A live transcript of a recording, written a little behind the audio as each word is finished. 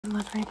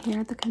look right here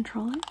at the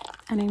controller,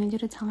 and I need you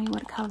to tell me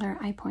what color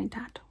I point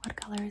at. What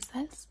color is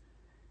this?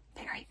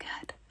 Very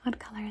good. What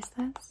color is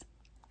this?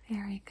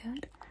 Very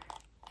good.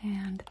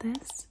 And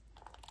this?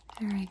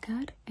 Very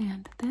good.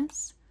 And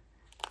this?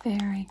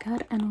 Very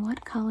good. And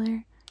what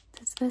color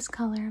does this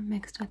color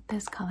mixed with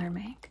this color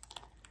make?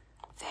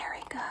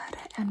 Very good.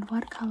 And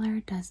what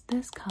color does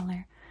this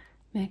color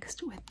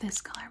mixed with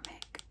this color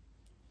make?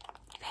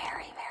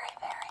 Very, very,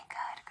 very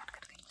good. Good,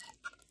 good, good,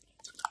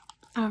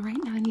 good. All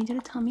right, now I need you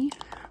to tell me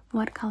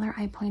what color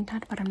I point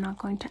at, but I'm not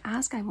going to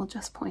ask. I will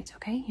just point,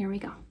 okay? Here we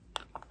go.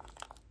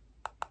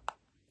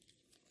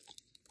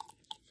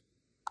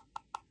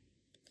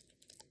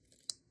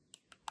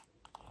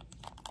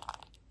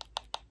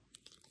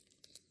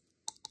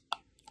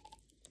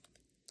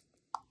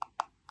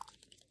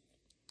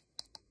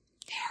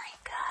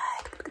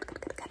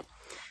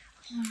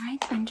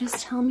 Alright, and just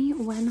tell me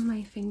when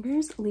my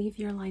fingers leave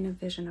your line of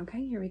vision,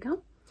 okay? Here we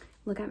go.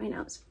 Look at my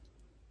nose.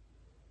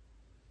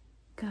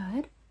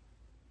 Good.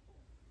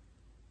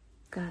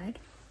 Good.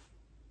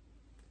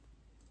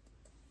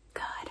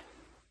 Good.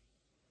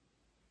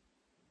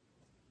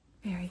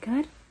 Very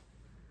good.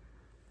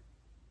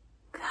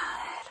 Good.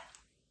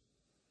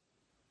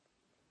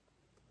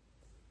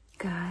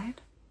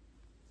 Good.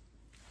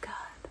 Good.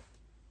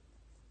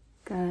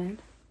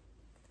 Good.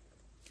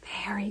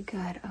 Very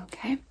good,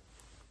 okay.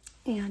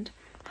 And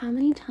how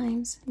many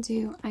times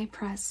do I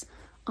press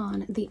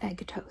on the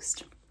egg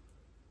toast?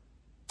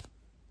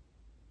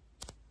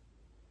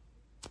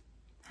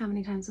 How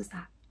many times was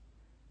that?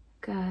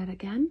 Good,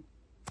 again.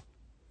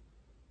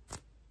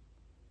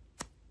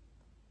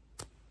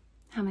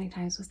 How many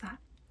times was that?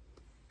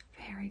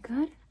 Very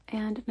good.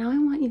 And now I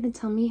want you to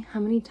tell me how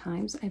many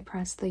times I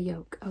press the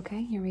yolk.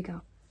 Okay, here we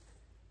go.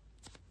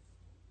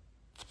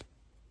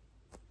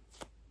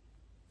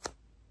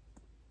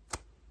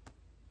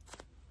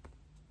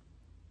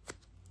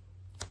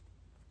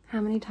 How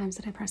many times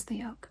did I press the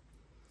yolk?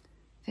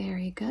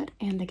 Very good.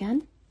 And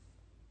again.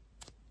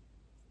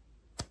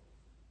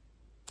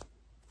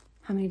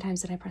 How many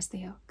times did I press the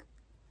yolk?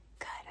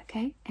 Good,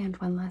 okay. And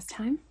one last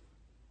time.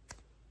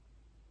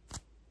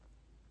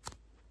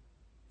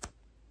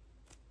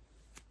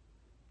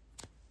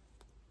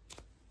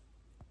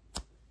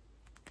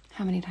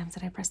 How many times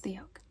did I press the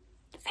yolk?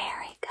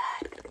 Very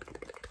good. Good, good,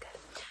 good, good, good,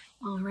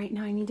 good. All right,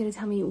 now I need you to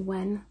tell me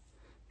when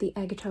the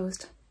egg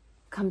toast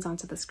comes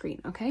onto the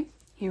screen, okay?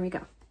 Here we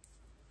go.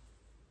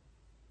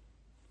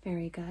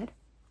 Very good.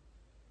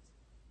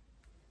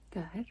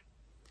 Good.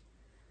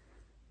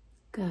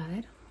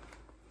 Good.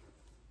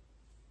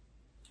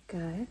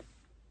 Good.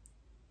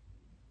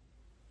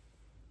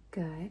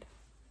 Good.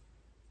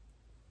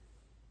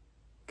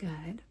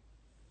 Good.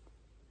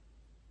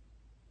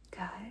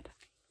 Good.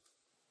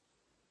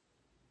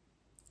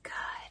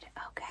 Good.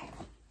 Okay.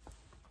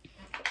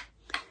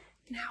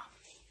 Now,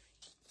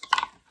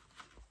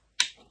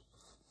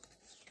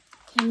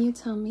 can you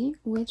tell me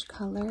which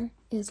color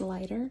is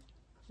lighter?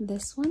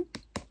 This one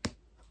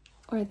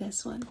or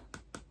this one?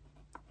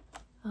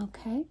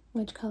 Okay,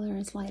 which color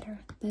is lighter?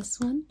 This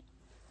one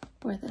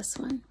or this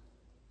one?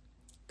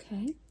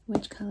 Okay,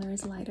 which color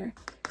is lighter?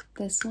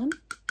 This one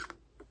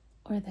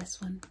or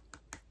this one?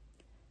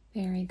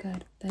 Very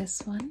good.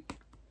 This one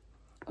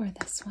or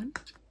this one?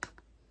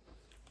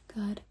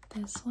 Good.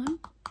 This one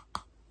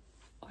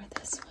or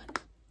this one?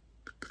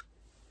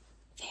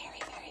 Very,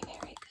 very,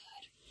 very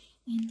good.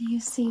 And do you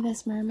see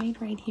this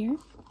mermaid right here?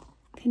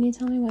 Can you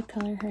tell me what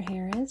color her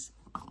hair is?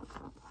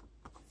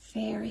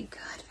 Very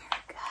good,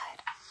 very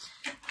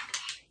good.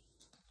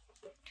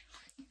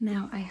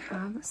 Now I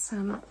have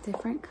some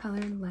different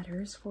colored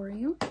letters for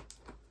you.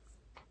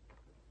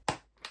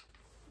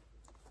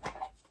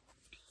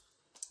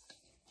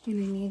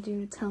 And I need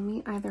you to tell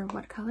me either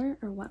what color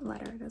or what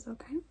letter it is,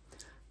 okay?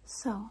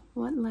 So,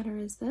 what letter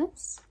is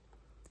this?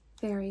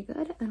 Very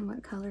good. And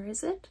what color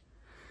is it?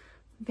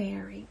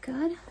 Very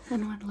good.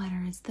 And what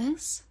letter is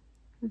this?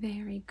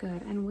 Very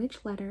good. And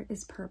which letter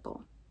is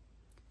purple?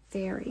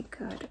 Very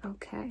good.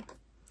 Okay.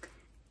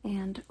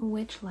 And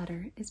which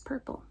letter is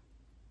purple?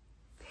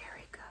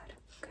 Very good.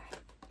 Okay.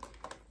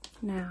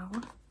 Now,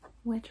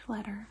 which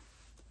letter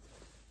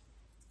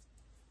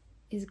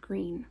is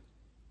green?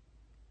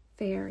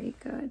 Very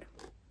good.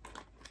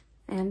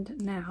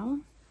 And now,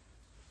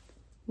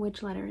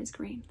 which letter is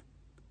green?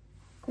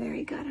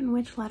 Very good. And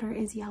which letter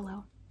is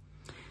yellow?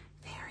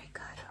 Very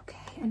good.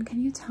 Okay. And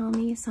can you tell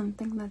me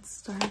something that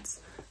starts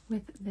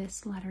with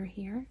this letter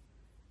here?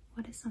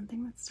 What is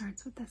something that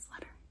starts with this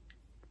letter?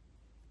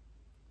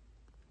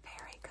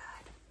 Very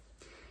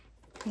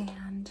good.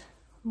 And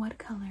what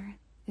color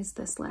is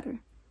this letter?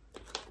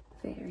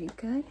 Very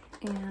good.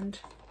 And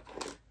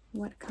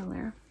what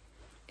color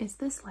is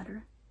this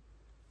letter?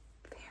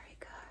 Very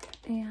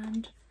good.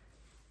 And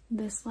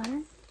this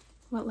letter?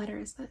 What letter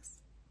is this?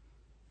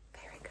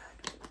 Very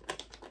good.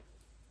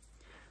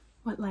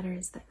 What letter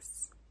is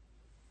this?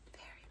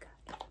 Very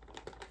good.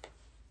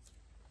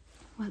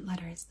 What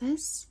letter is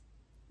this?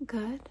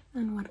 Good.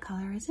 And what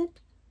color is it?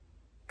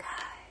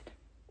 Good.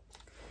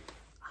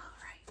 All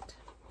right.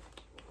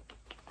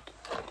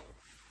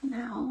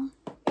 now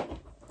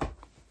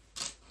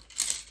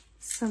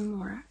some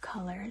more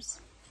colors.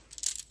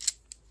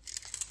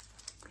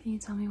 Can you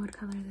tell me what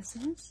color this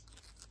is?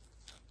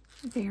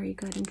 Very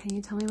good. And can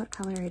you tell me what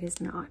color it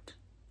is not?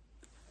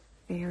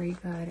 Very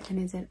good. And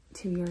is it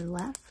to your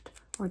left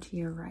or to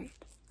your right?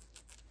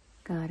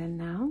 Good. And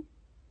now?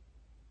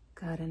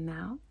 Good. And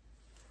now?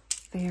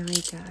 Very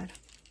good.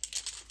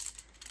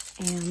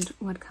 And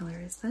what color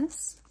is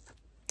this?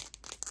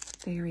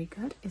 Very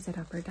good. Is it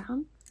up or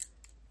down?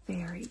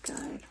 Very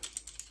good.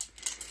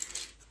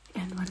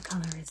 And what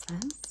color is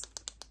this?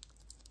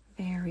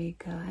 Very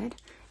good.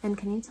 And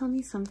can you tell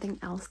me something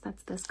else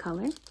that's this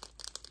color?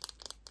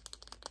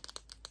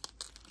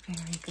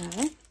 Very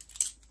good.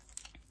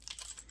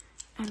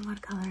 And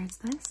what color is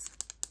this?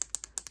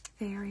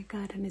 Very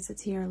good. And is it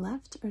to your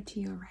left or to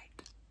your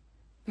right?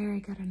 Very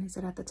good. And is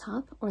it at the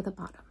top or the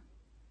bottom?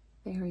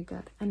 Very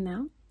good. And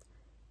now?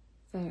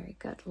 Very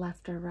good.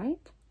 Left or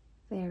right?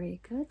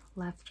 Very good.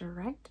 Left or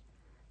right?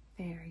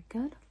 Very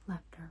good.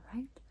 Left or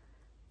right?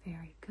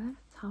 Very good.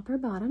 Top or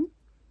bottom?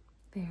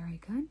 Very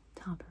good.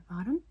 Top or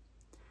bottom?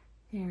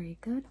 Very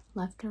good.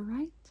 Left or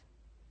right?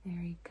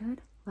 Very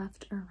good.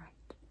 Left or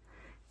right?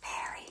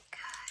 Very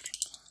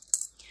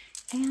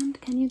good. And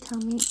can you tell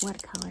me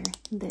what color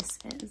this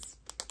is?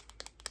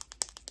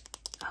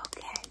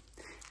 Okay.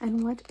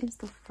 And what is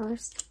the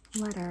first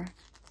letter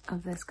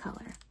of this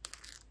color?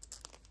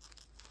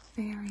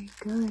 Very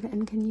good.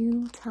 And can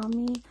you tell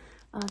me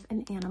of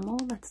an animal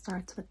that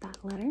starts with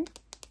that letter?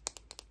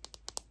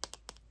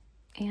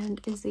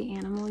 And is the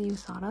animal you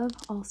thought of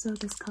also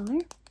this color?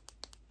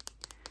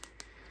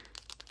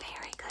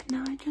 Very good.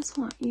 Now I just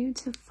want you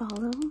to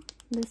follow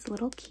this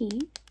little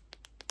key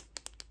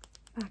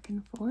back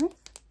and forth,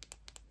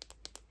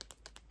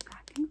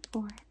 back and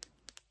forth.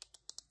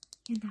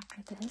 And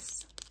after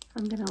this,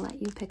 I'm going to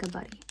let you pick a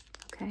buddy,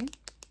 okay?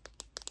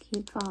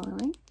 Keep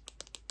following.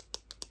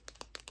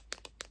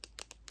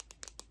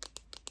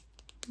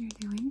 You're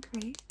doing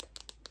great.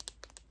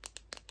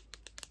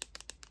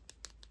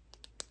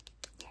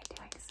 You're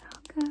doing so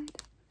good.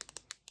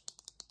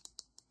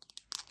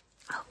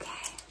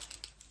 Okay.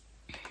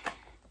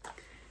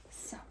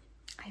 So,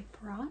 I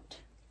brought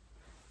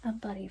a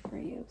buddy for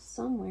you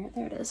somewhere.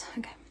 There it is.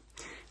 Okay.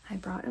 I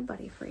brought a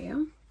buddy for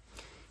you.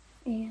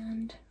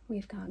 And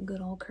we've got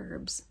good old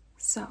Curbs.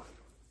 So,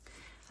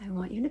 I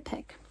want you to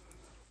pick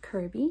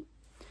Kirby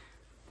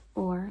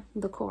or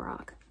the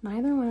Korok.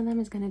 Neither one of them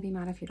is going to be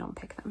mad if you don't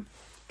pick them.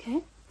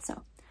 Okay,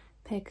 so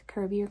pick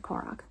Kirby or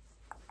Korok.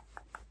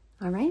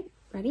 All right,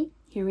 ready?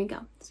 Here we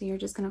go. So you're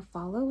just going to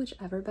follow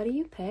whichever buddy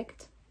you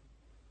picked.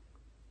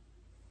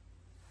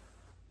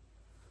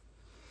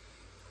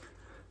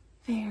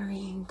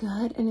 Very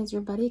good. And is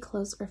your buddy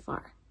close or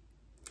far?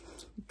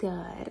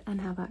 Good.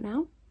 And how about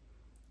now?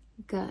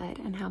 Good.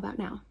 And how about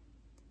now?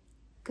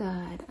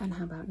 Good. And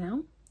how about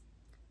now?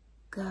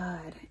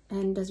 Good.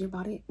 And does your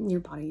buddy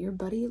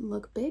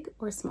look big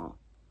or small?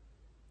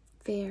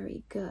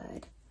 Very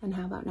good. And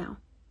how about now?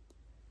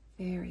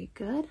 Very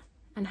good.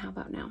 And how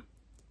about now?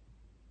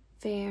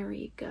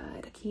 Very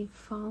good. Keep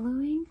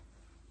following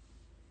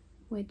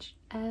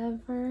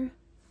whichever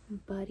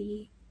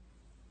buddy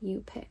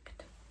you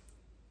picked.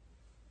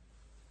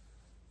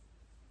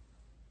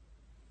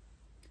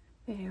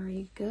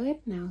 Very good.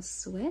 Now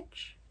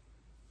switch.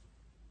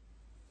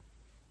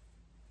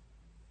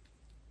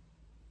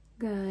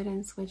 Good.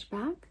 And switch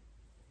back.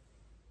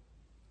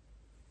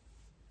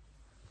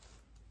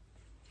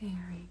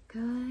 Very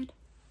good.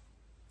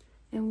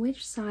 And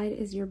which side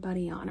is your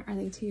buddy on? Are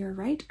they to your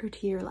right or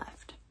to your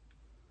left?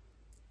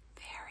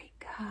 Very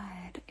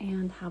good.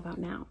 And how about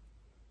now?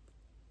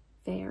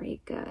 Very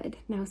good.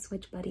 Now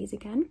switch buddies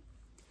again.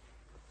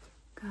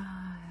 Good.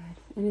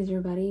 And is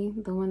your buddy,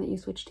 the one that you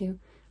switched to,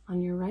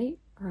 on your right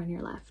or on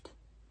your left?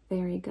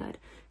 Very good.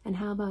 And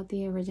how about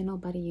the original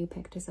buddy you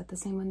picked? Is that the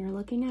same one you're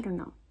looking at or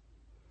no?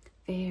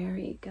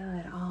 Very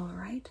good. All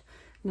right.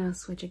 Now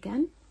switch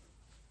again.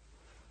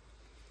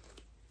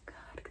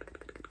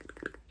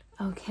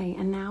 Okay,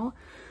 and now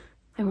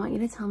I want you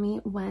to tell me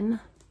when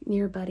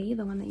your buddy,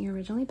 the one that you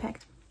originally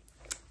picked,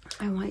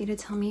 I want you to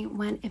tell me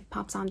when it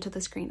pops onto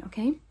the screen,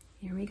 okay?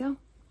 Here we go.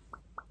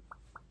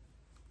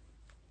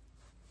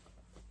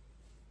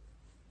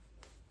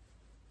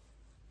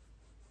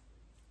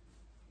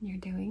 You're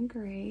doing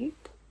great.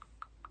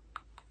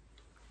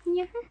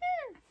 Yeah.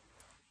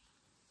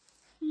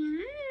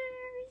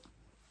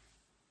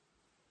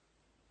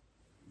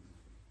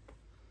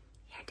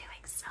 You're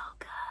doing so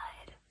good.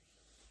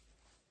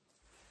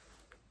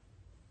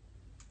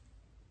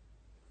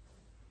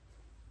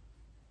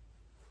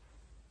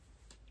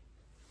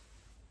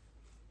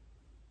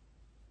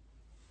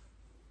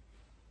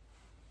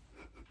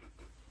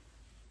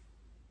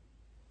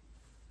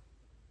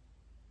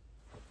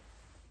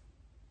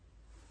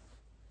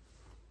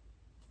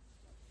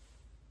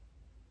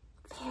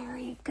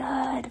 Very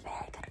good,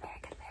 very good, very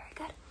good, very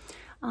good.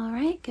 All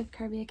right, give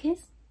Kirby a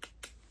kiss.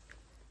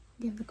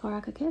 Give the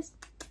Korok a kiss.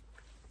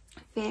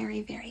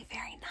 Very, very,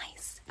 very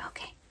nice.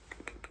 Okay.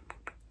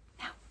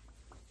 Now,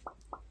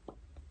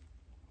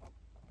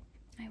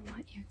 I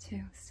want you you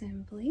to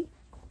simply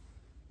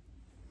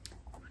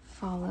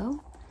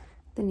follow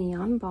the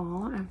neon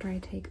ball after I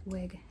take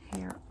wig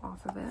hair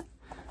off of it.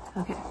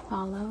 Okay,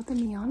 follow the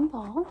neon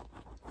ball.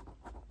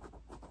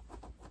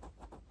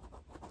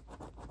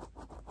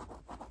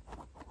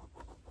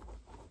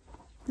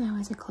 Now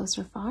is it close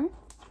or far?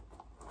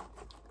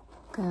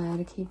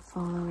 Good, keep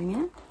following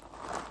it.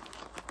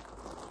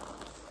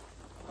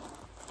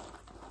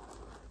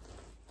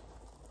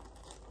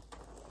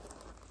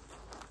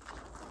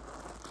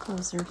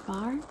 Close or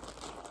far?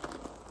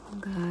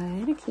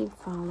 Good, keep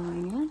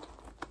following it.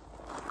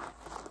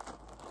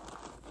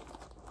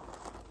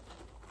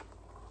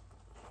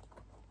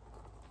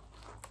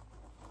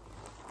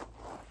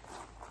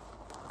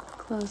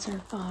 Close or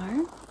far?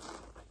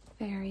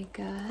 Very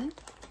good.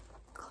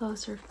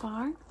 Close or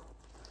far?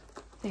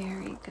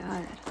 Very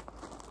good.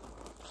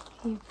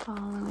 Keep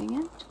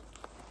following it.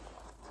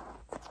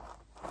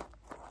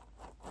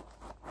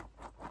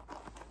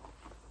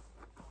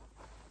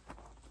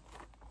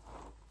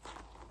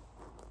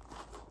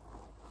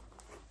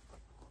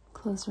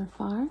 Close or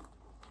far?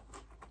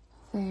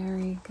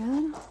 Very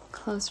good.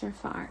 Close or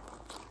far?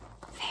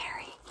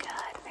 Very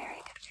good. Very good.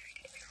 Very good. Very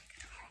good.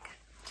 Very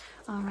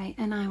good. All right,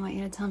 and I want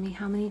you to tell me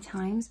how many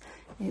times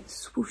it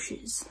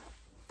swooshes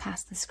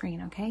past the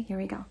screen, okay? Here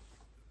we go.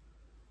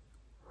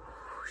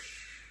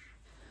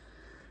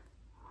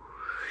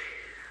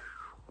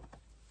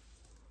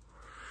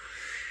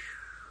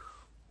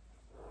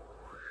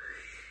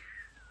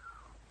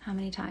 How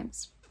many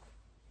times?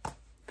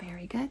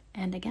 Very good.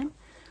 And again.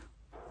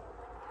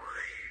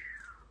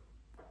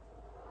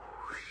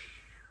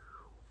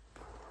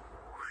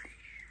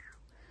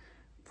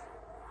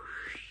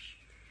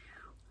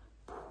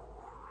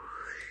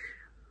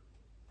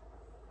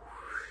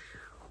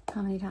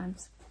 How many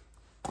times?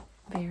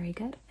 Very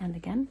good. And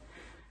again.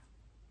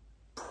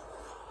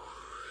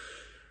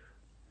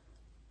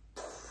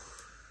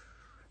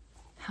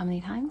 How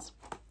many times?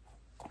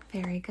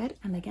 Very good.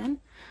 And again.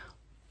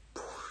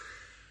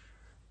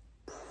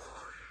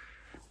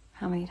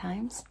 How many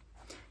times?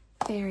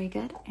 Very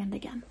good. And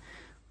again.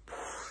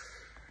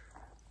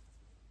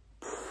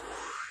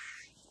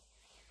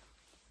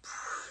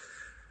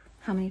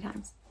 How many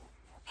times?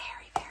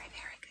 Very, very,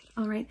 very good.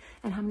 All right.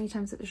 And how many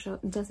times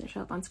does it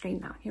show up on screen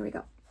now? Here we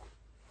go.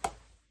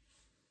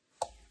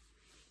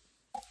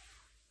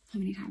 How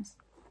many times?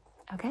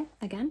 Okay.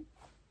 Again.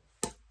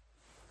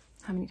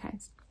 How many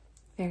times?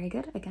 Very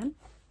good. Again.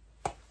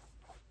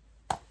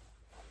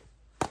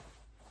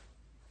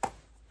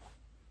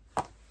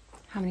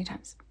 How many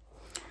times?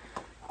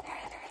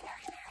 Very, very,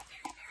 very, very,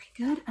 very, very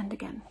good. And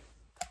again.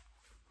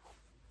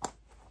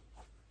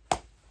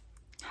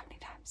 How many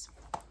times?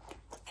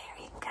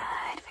 Very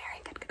good.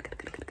 Very good. Good, good,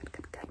 good, good, good,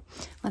 good, good.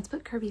 Let's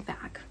put Kirby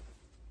back.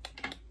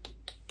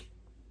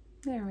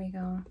 There we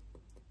go.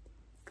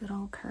 Good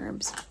old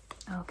Curbs.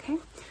 Okay.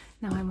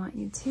 Now I want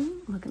you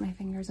to look at my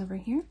fingers over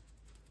here.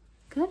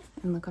 Good.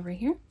 And look over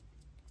here.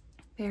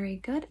 Very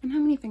good. And how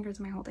many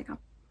fingers am I holding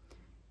up?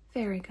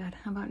 Very good.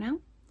 How about now?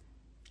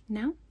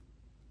 Now?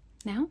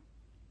 Now,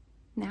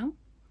 now,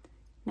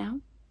 now,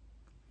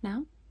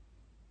 now,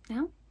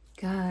 now.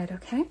 Good,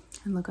 okay.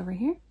 And look over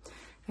here.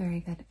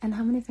 Very good. And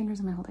how many fingers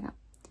am I holding up?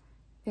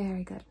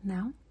 Very good.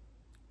 Now.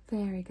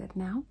 Very good.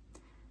 Now.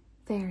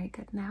 Very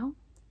good. Now.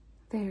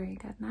 Very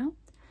good. Now.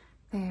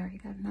 Very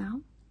good.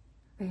 Now.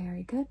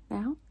 Very good.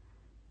 Now.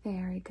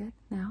 Very good.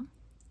 Now.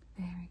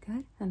 Very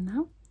good. And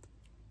now.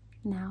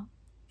 Now.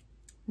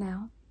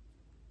 Now.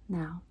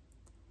 Now.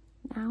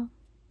 Now.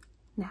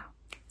 Now.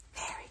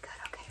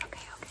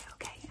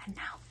 And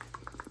now,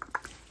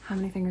 how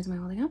many fingers am I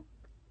holding up?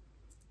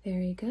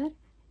 Very good.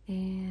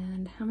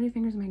 And how many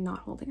fingers am I not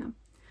holding up?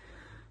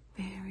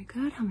 Very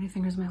good. How many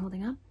fingers am I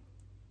holding up?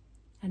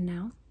 And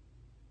now,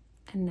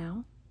 and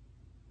now,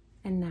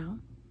 and now,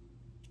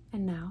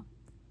 and now,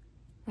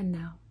 and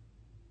now,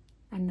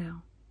 and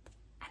now,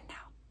 and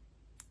now,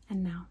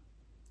 and now,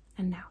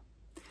 and now.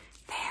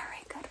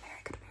 Very good,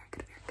 very good, very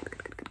good, very good,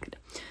 good, good, good, good.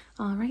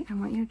 All right, I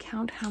want you to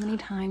count how many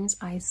times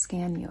I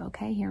scan you,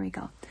 okay? Here we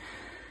go.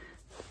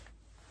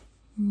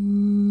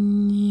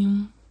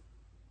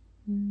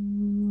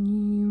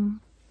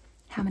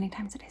 How many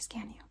times did I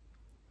scan you?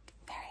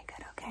 Very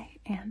good, okay.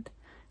 And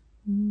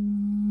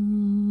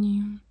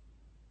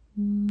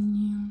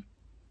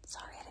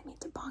sorry, I didn't mean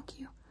to bonk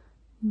you.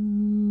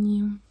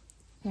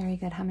 Very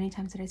good. How many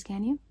times did I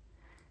scan you?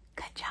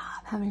 Good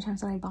job. How many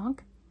times did I bonk?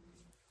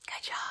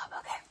 Good job,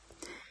 okay.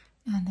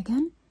 And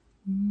again.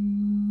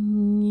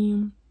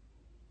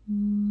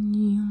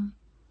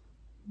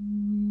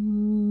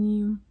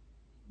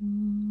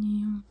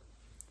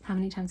 How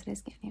many times did I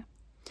scan you?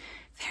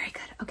 Very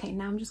good. Okay,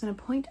 now I'm just going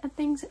to point at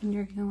things and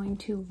you're going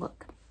to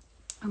look.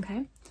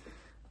 Okay?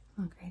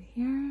 Look right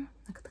here.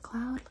 Look at the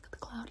cloud. Look at the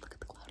cloud. Look at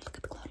the cloud. Look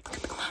at the cloud. Look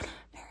at the cloud.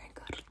 Very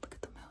good. Look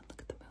at the moon.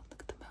 Look at the moon.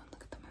 Look at the moon.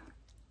 Look at the moon.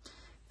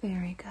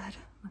 Very good.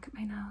 Look at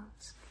my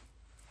nose.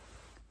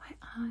 My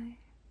eye.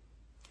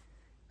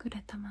 Good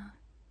at the moon.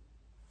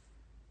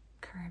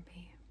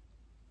 Kirby.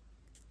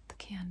 The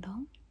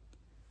candle.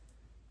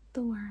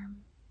 The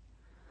worm.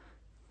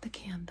 The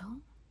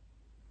candle.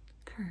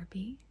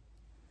 Kirby,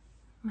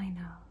 my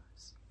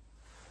nose,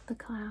 the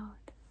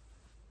cloud,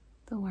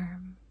 the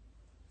worm,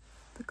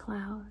 the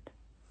cloud,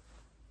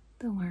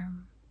 the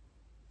worm,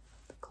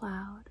 the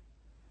cloud,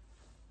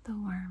 the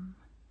worm.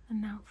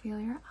 And now feel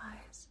your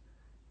eyes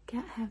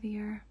get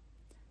heavier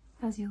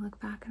as you look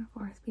back and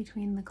forth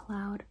between the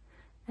cloud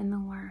and the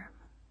worm.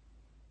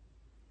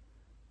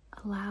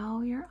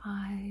 Allow your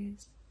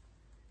eyes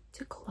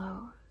to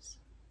close.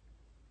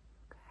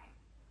 Okay.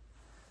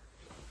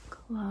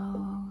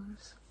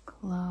 Close,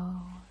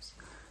 close,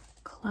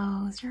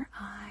 close your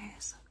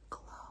eyes.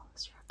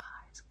 Close your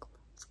eyes.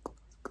 Close,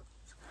 close, close.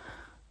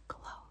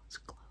 Close,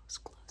 close,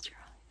 close your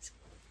eyes.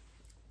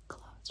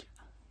 Close your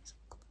eyes.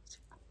 Close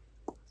your eyes.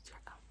 Close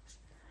your eyes.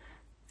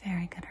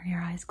 Very good. Are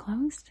your eyes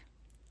closed?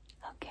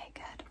 Okay,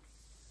 good.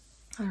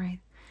 All right.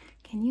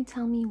 Can you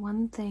tell me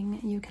one thing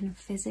you can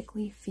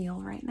physically feel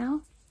right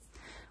now?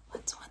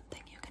 What's one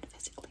thing you can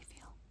physically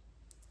feel?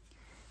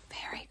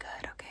 Very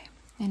good. Okay.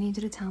 I need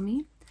you to tell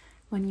me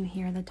when you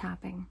hear the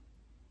tapping.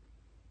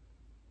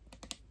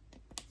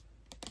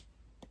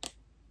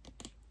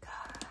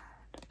 Good.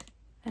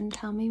 And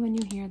tell me when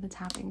you hear the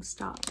tapping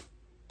stop.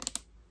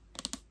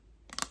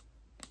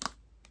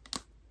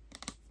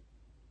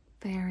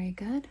 Very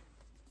good.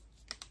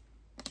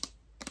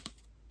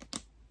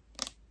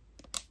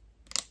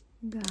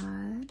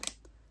 Good.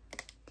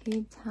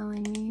 Keep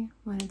telling me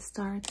when it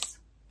starts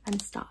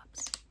and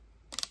stops.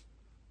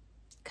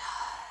 Good.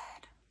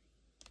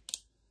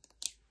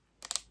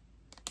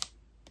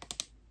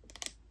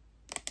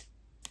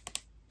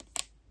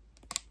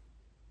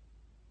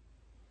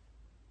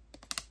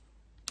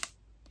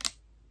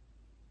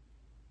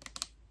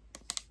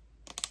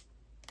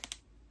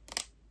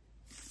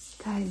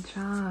 Good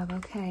job.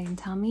 Okay, and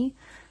tell me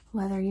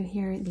whether you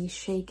hear the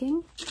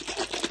shaking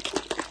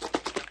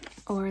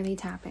or the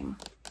tapping.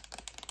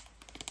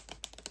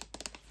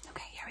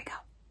 Okay, here we go.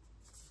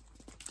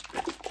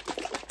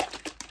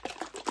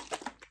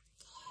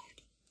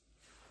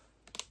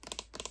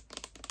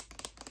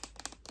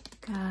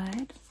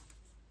 Good.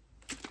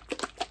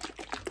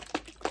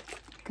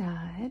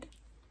 Good.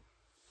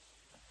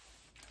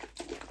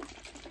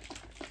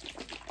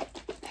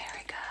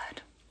 Very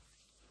good.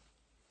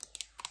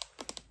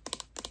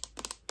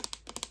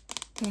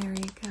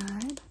 Very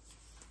good.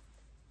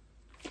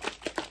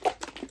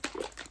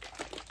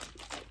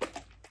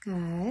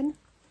 Good.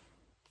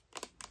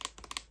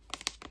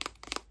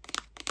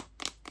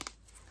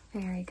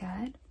 Very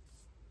good.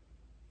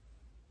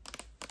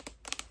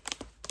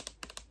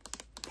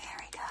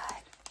 Very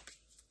good.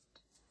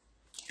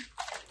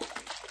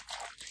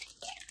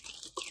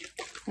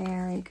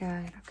 Very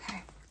good.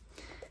 Okay.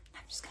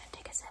 I'm just going to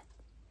take a sip.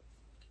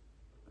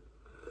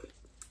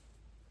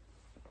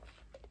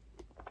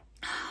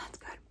 That's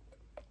good.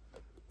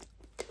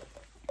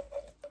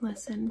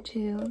 Listen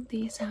to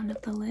the sound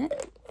of the lid.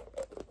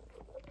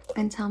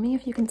 And tell me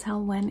if you can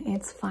tell when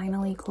it's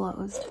finally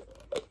closed.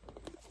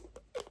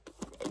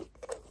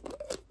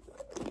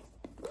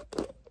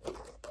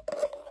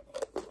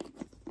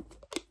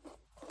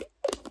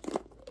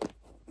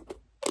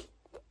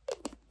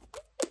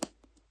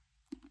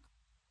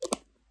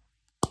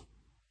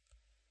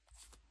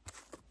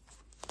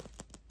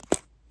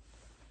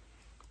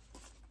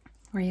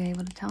 Were you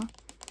able to tell?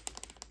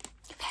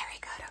 Very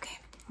good, okay.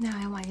 Now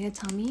I want you to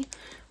tell me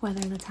whether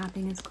the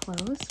tapping is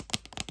close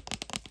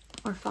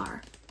or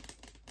far.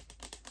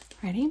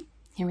 Ready?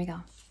 Here we go.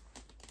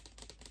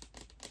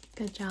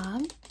 Good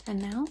job.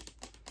 And now?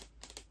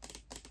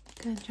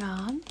 Good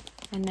job.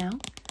 And now?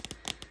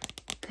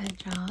 Good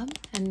job.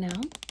 And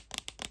now?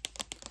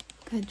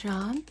 Good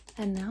job.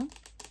 And now?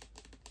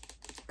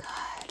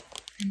 Good.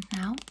 And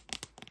now?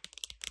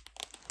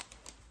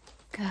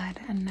 Good.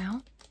 And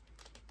now?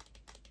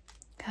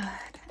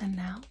 Good. And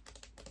now?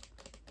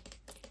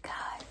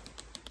 Good.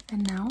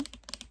 And now?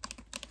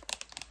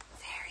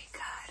 Very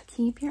good.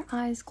 Keep your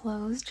eyes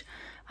closed.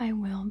 I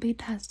will be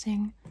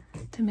testing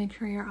to make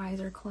sure your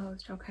eyes are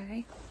closed,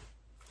 okay?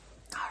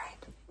 All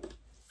right.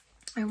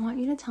 I want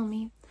you to tell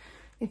me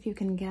if you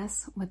can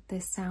guess what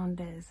this sound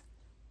is.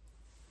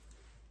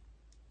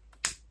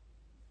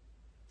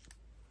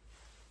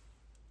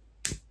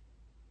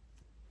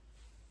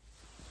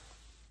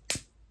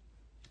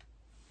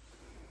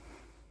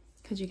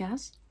 Could you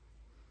guess?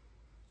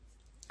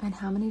 And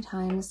how many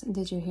times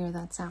did you hear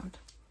that sound?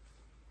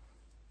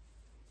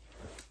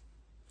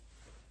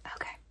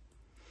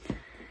 Okay.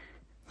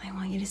 I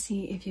want you to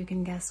see if you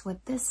can guess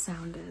what this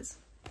sound is.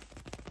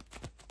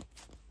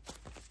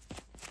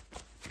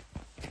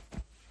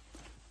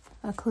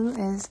 A clue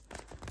is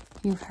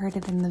you've heard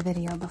it in the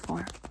video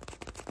before.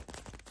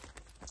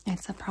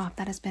 It's a prop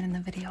that has been in the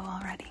video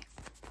already.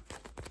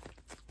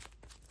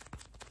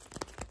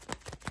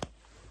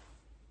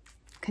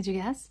 Could you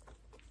guess?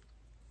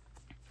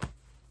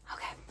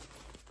 Okay.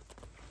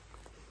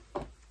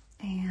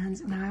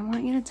 And now I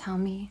want you to tell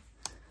me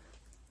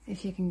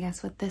if you can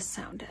guess what this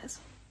sound is.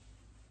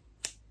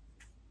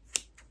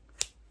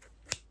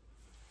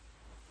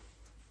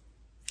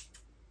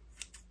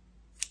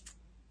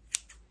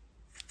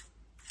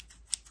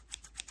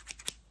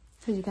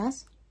 Could you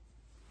guess?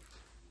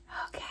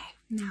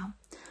 Now,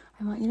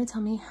 I want you to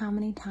tell me how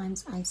many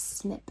times I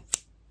snip.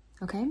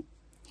 Okay?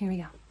 Here we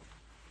go.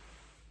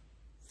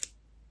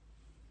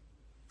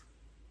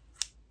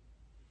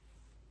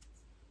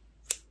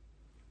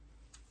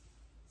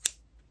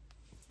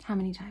 How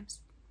many times?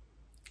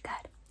 Good.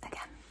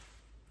 Again.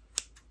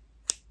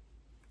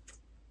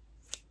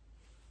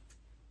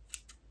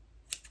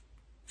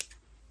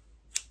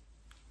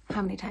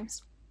 How many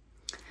times?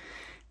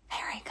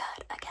 Very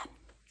good. Again.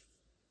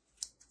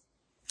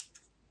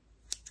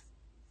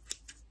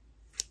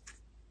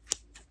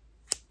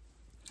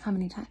 How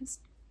many times?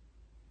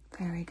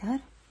 Very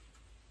good.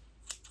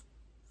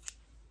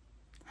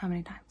 How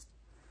many times?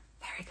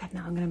 Very good.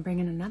 Now I'm going to bring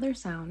in another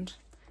sound,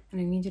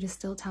 and I need you to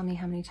still tell me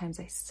how many times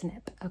I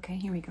snip. Okay,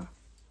 here we go.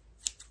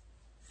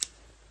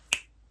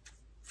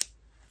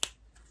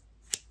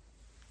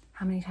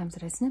 How many times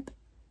did I snip?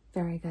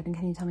 Very good. And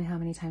can you tell me how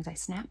many times I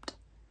snapped?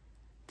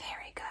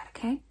 Very good.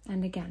 Okay,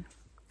 and again,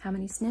 how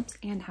many snips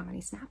and how many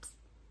snaps?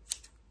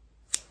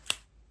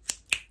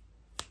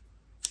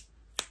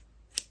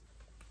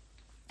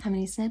 How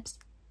many snips?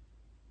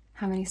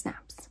 How many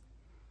snaps?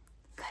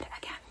 Good.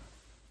 Again.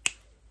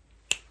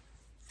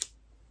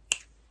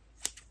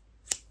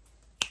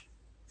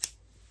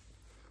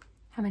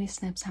 How many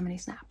snips? How many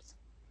snaps?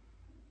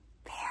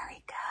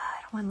 Very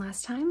good. One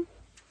last time.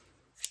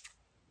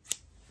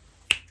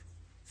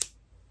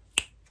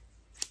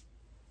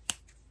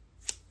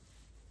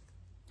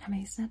 How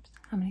many snips?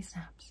 How many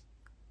snaps?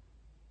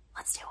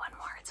 Let's do one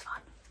more. It's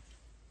fun.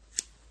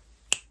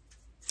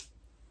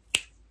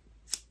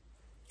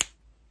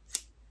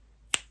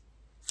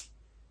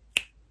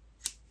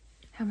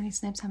 How many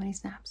snips? How many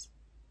snaps?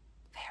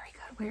 Very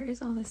good. Where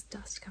is all this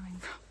dust coming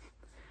from?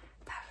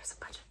 That was a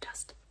bunch of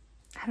dust.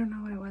 I don't know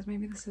what it was.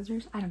 Maybe the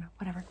scissors? I don't know.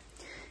 Whatever.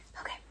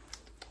 Okay.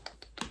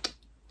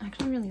 I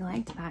actually really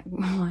liked that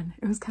one.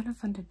 It was kind of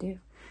fun to do.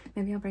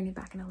 Maybe I'll bring it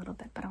back in a little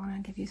bit, but I want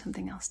to give you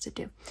something else to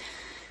do.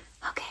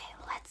 Okay,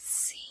 let's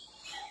see.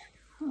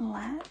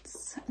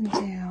 Let's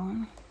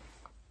do...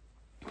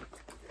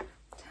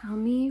 Tell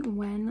me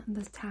when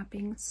the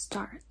tapping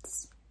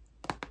starts.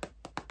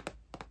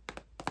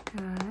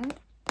 Good.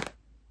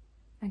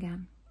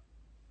 Again.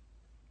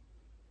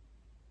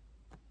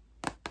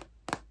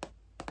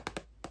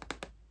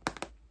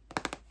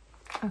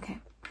 Okay,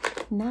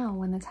 now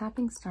when the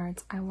tapping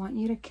starts, I want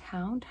you to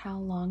count how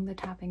long the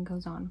tapping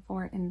goes on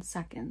for in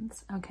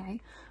seconds, okay?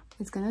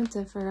 It's gonna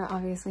differ,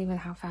 obviously, with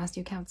how fast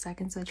you count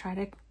seconds, so try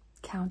to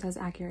count as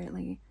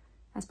accurately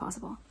as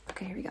possible.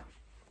 Okay, here we go.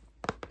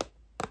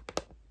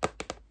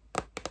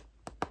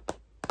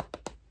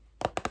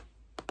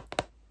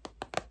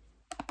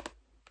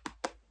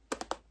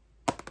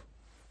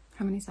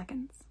 How many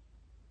seconds?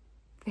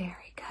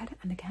 Very good.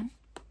 And again.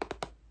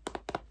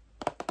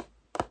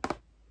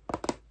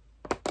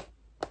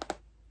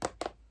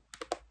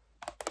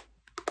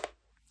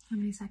 How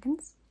many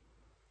seconds?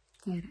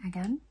 Good.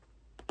 Again.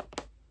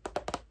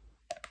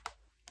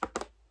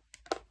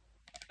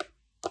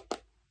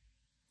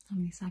 How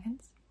many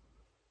seconds?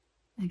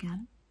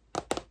 Again.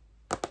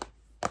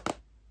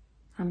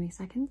 How many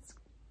seconds?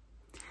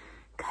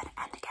 Good.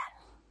 And again.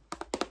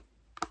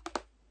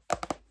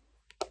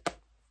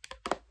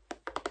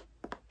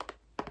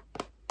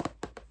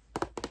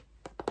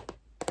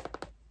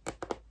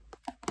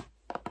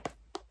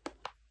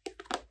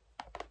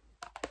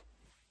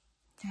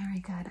 Very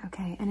good.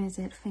 Okay, and is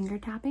it finger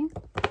tapping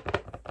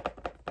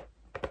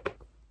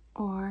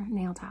or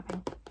nail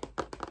tapping?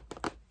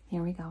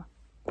 Here we go.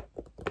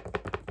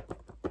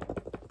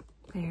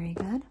 Very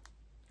good.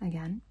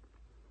 Again.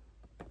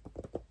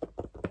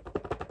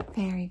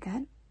 Very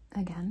good.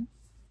 Again.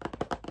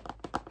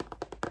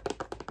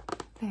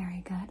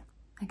 Very good.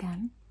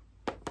 Again.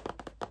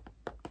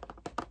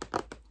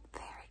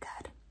 Very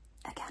good.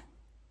 Again.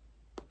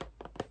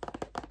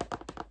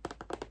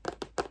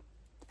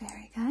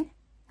 Very good.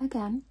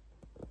 Again.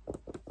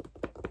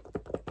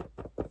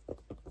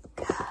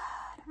 Good.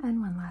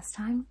 And one last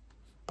time.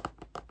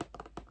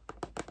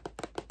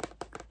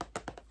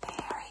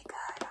 Very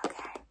good.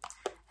 Okay.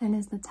 And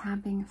is the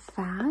tapping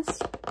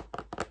fast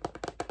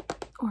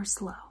or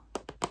slow?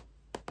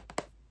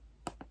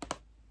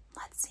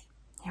 Let's see.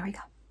 Here we go.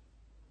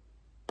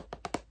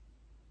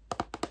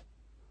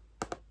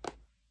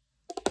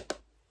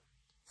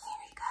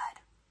 Very good.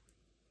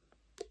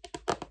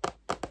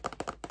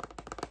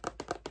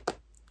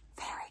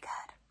 Very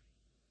good.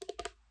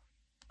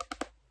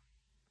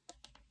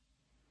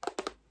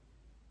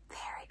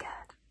 Very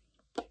good.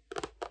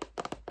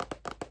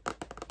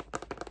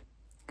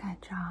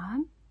 Good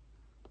job.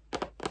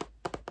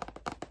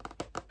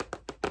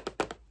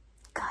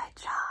 Good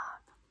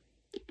job.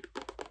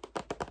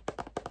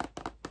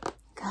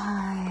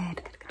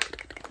 Good.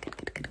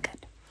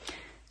 Good.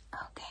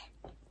 Okay.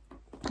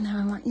 Now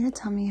I want you to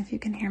tell me if you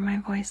can hear my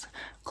voice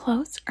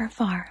close or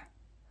far.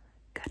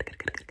 Good.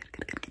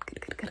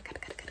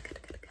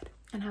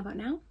 And how about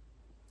now?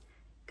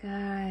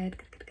 Good.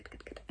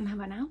 And how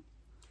about now?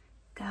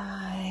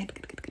 Good.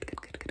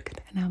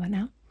 And how about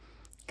now?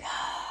 Good.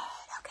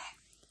 Okay.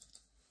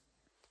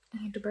 I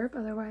had to burp,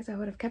 otherwise I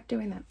would have kept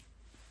doing that.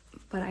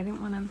 but I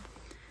didn't want to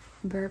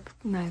burp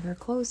neither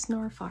close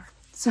nor far.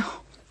 So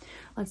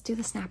let's do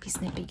the snappy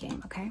snippy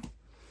game, okay?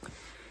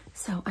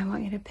 So I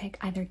want you to pick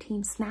either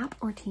team snap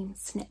or team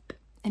snip,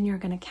 and you're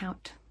gonna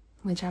count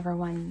whichever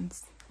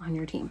one's on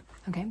your team.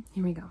 Okay,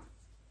 here we go.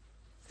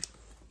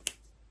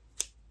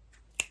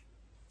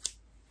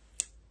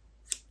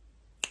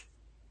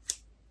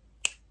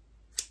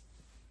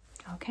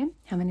 Okay,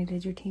 how many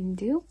did your team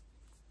do?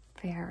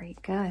 Very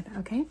good.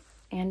 Okay,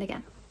 and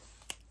again.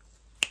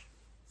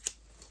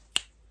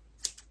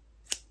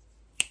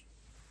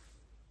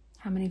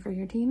 How many for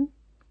your team?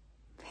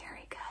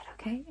 Very good.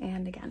 Okay,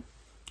 and again.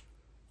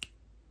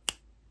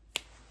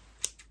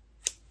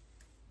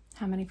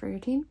 How many for your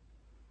team?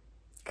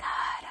 Good.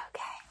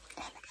 Okay,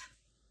 and again.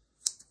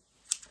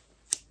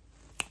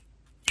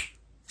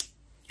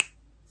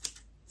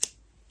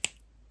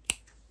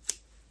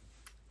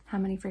 How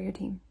many for your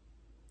team?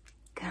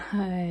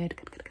 Good.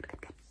 Good, good, good,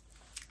 good, good.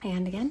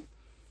 And again.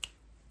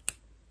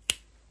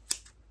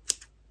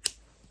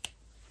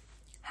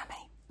 How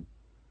many?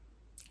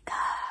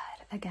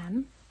 Good.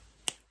 Again.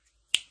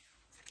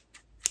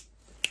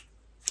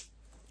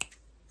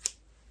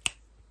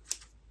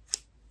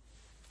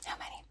 How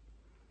many?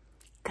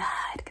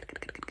 Good. Good,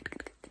 good, good, good, good,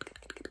 good, good, good,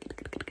 good, good,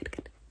 good, good, good,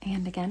 good.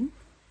 And again.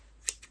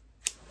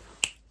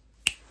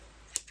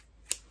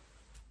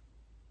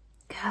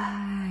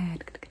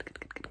 Good. Good, good, good,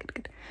 good, good, good,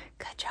 good.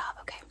 Good job.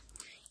 Okay.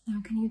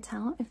 Now, can you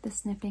tell if the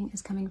snipping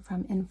is coming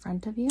from in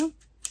front of you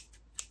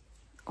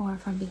or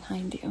from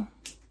behind you?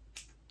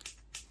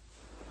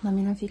 Let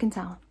me know if you can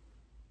tell.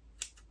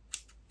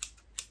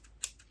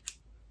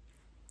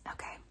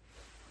 Okay.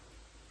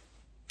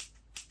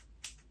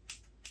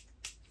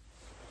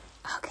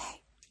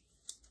 Okay.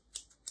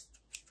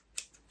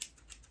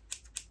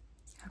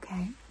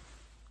 Okay.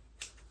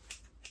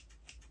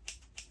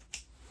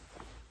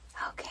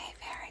 Okay,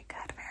 very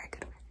good, very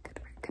good, very good,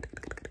 very good,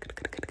 good, good,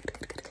 good, good, good,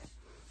 good, good, good.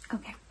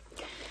 Okay.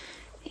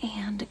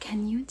 And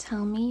can you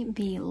tell me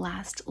the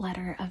last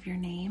letter of your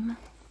name?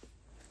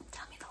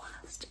 Tell me the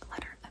last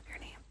letter of your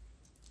name.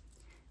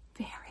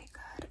 Very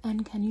good.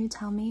 And can you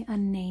tell me a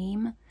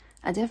name,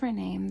 a different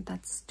name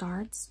that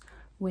starts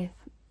with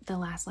the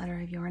last letter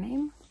of your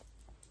name?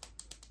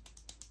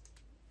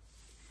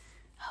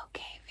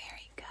 Okay,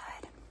 very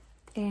good.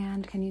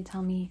 And can you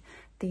tell me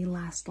the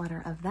last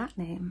letter of that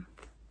name?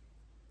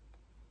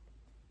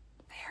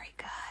 Very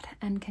good.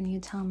 And can you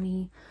tell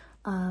me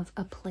of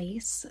a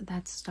place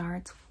that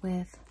starts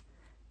with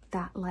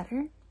that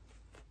letter?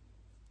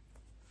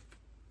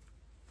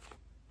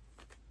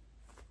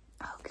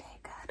 Okay,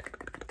 good, good,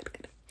 good, good, good,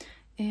 good.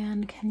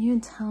 And can you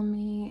tell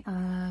me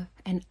of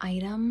an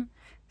item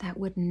that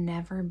would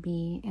never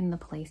be in the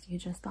place you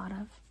just thought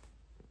of?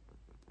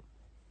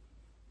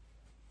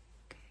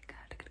 Okay,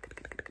 good, good, good,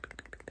 good, good, good,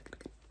 good, good, good,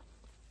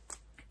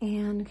 good.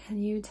 And can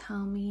you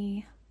tell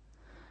me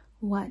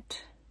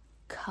what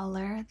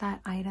color that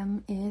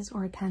item is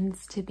or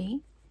tends to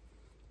be?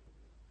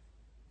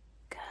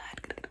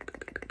 Good, good, good,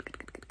 good, good, good,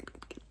 good, good, good,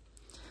 good, good.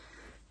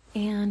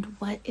 And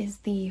what is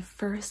the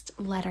first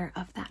letter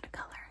of that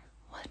color?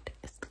 What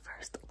is the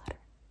first letter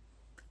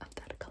of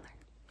that color?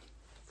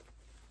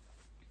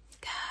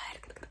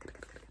 Good, good, good, good,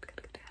 good, good, good,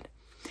 good,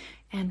 good.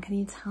 And can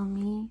you tell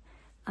me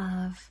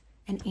of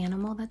an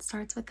animal that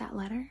starts with that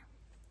letter?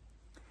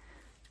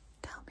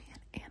 Tell me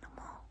an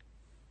animal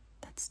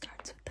that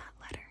starts with that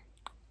letter.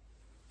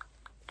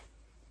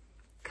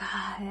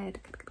 Good,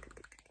 good, good, good,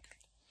 good, good,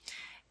 good.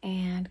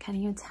 And can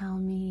you tell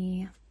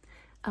me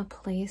a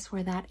place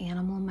where that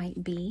animal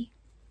might be?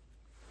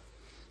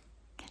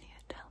 Can you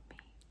tell me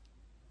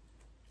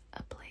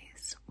a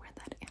place where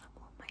that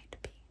animal might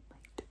be?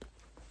 Good, good,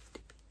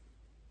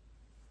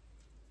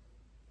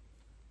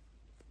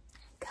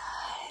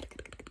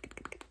 good, good,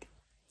 good, good, good.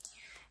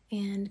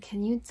 And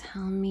can you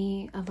tell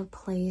me of a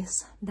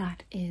place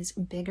that is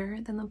bigger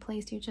than the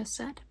place you just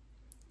said?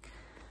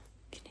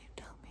 Can you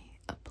tell me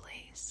a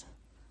place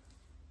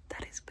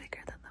that is bigger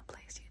than the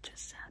place you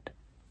just said?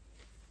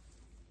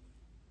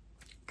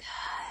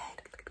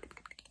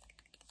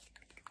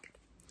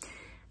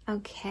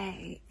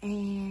 Okay,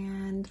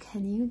 and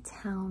can you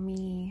tell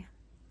me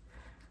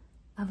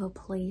of a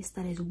place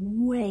that is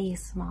way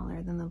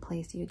smaller than the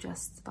place you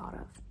just thought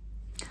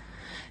of?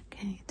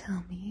 Can you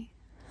tell me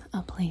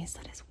a place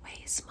that is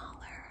way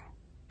smaller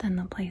than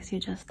the place you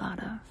just thought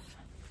of?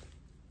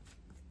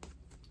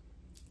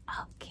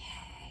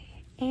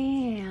 Okay,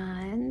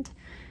 and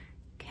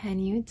can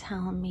you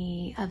tell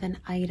me of an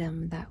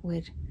item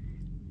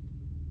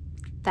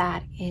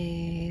that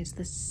is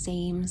the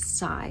same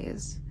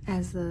size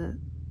as the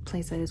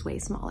place that is way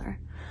smaller?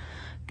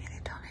 Can you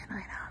tell me an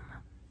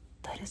item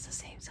that is the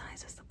same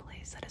size as the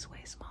place that is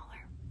way smaller?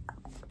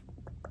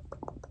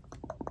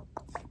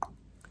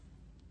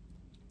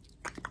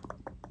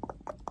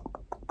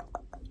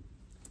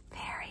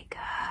 Very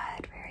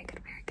good, very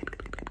good, very good,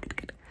 good, good, good,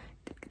 good,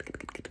 good,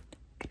 good, good,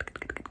 good,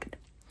 good, good, good.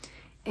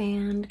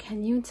 And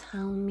can you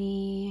tell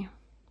me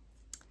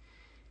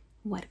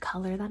what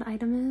color that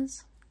item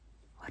is?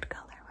 What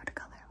color, what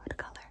color, what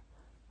color,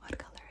 what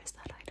color is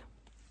that item?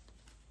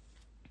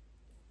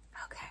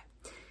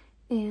 Okay.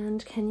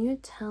 And can you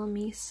tell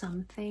me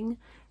something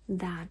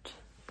that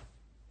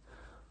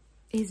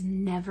is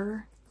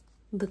never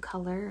the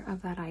color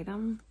of that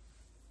item?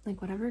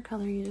 Like whatever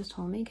color you just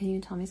told me, can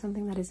you tell me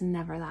something that is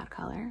never that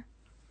color?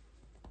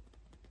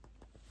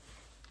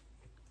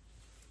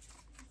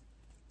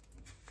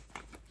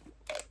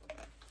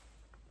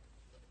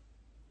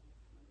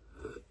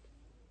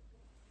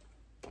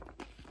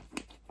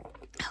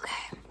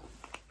 Okay.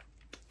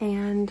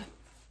 And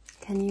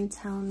can you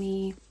tell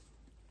me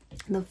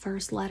the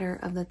first letter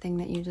of the thing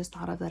that you just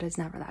thought of that is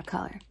never that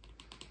color?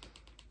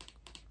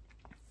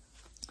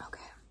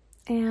 Okay.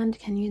 And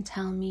can you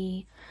tell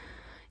me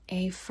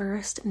a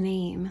first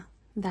name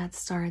that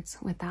starts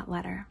with that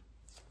letter?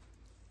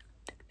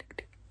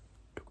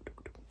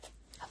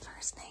 A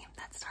first name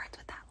that starts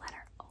with that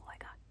letter. Oh, I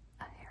got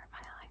a hair in my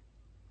eye.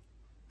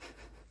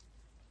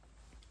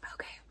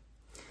 Okay.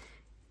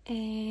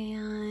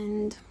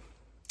 And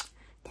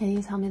can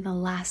you tell me the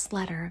last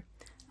letter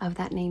of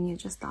that name you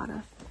just thought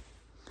of?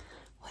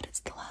 What is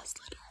the last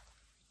letter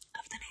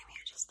of the name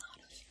you just thought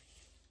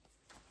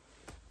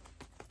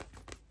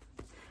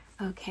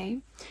of? Okay.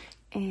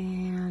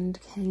 And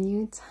can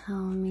you tell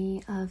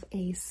me of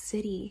a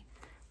city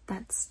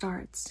that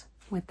starts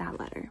with that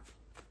letter?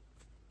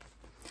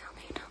 Tell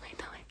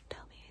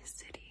me a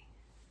city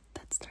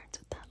that starts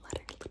with that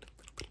letter.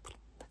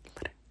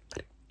 Letter.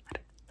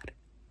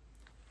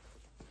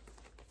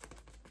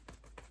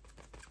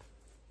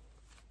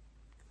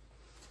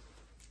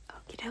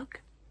 Okie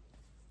doke.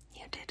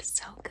 You did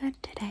so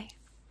good today.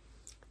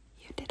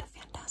 You did a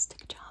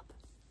fantastic job.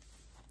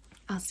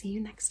 I'll see you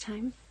next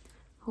time.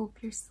 Hope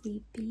you're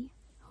sleepy.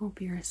 Hope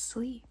you're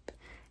asleep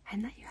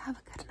and that you have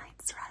a good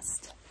night's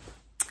rest.